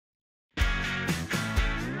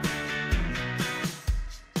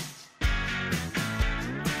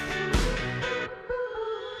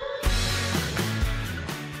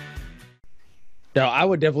No, I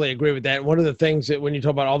would definitely agree with that. One of the things that when you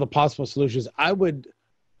talk about all the possible solutions, I would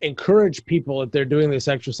encourage people if they're doing this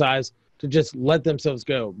exercise to just let themselves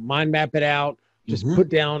go, mind map it out, just Hmm. put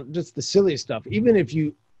down just the silliest stuff. Even if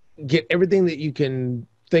you get everything that you can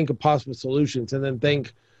think of possible solutions, and then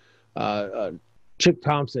think, uh, uh, Chick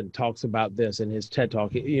Thompson talks about this in his TED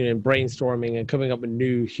talk, in brainstorming and coming up with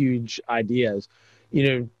new huge ideas.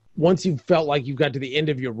 Once you've felt like you've got to the end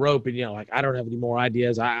of your rope and like, I don't have any more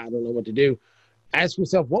ideas, I don't know what to do. Ask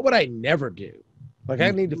yourself, what would I never do? Like,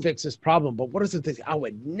 I need to Hmm. fix this problem, but what are the things I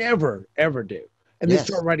would never, ever do? And then Yes,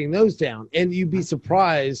 start writing those down. And you'd be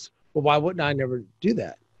surprised, well, why wouldn't I never do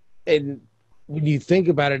that? And when you think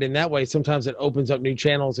about it in that way, sometimes it opens up new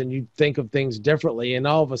channels and you think of things differently. And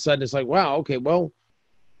all of a sudden it's like, wow, okay, well,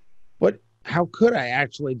 how could I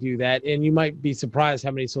actually do that? And you might be surprised how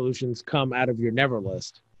many solutions come out of your never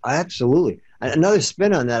list. absolutely. Another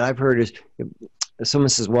spin on that I've heard is if someone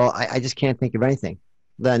says, well, I just can't think of anything.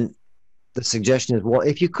 Then the suggestion is, well,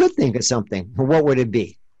 if you could think of something, what would it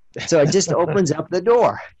be? So it just opens up the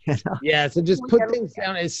door. You know? Yeah, so just put things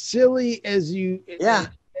down as silly as Yeah.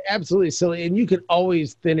 absolutely silly, and you can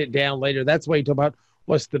always thin it down later. That's why you talk about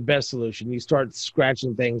what's the best solution. You start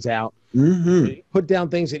scratching things out. Hmm. You put down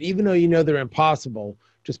things that even though you know they're impossible,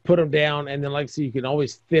 just put them down, and then like I say, you can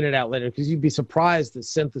always thin it out later because you'd be surprised the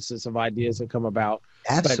synthesis of ideas that come about.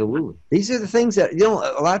 But Absolutely. These are the things that, a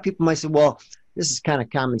lot of people might say, well, this is kind of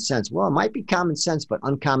common sense. Well, it might be common sense, but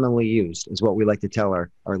uncommonly used is what we like to tell our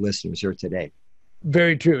listeners here today.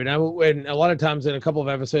 very true. And a lot of times in a couple of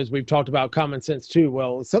episodes, we've talked about common sense too.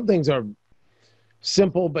 Well, some things are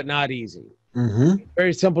simple but not easy. Hmm.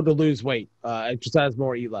 Very simple to lose weight, exercise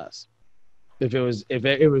more, eat less. If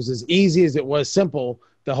it was as easy as it was simple,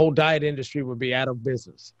 the whole diet industry would be out of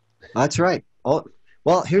business. That's right. Oh,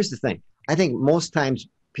 well, here's the thing. I think most times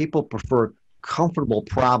people prefer comfortable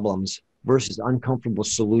problems versus uncomfortable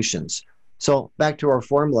solutions. So back to our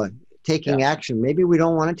formula, Yeah. taking action. Maybe we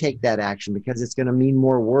don't want to take that action because it's going to mean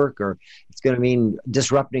more work or it's going to mean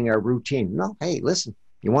disrupting our routine. No, hey, listen,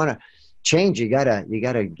 you want to change, you gotta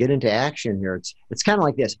get into action here. It's kind of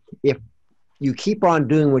like this. If you keep on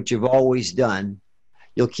doing what you've always done,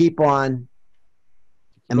 you'll keep on,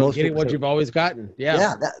 and But most getting people what say, you've always gotten. Yeah.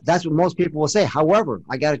 yeah, that's what most people will say. However,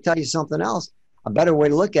 I got to tell you something else. A better way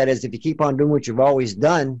to look at it is if you keep on doing what you've always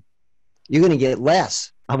done, you're going to get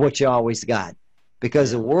less of what you always got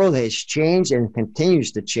because the Yeah. world has changed and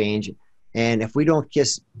continues to change. And if we don't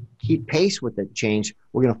just keep pace with the change,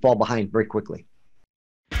 we're going to fall behind very quickly.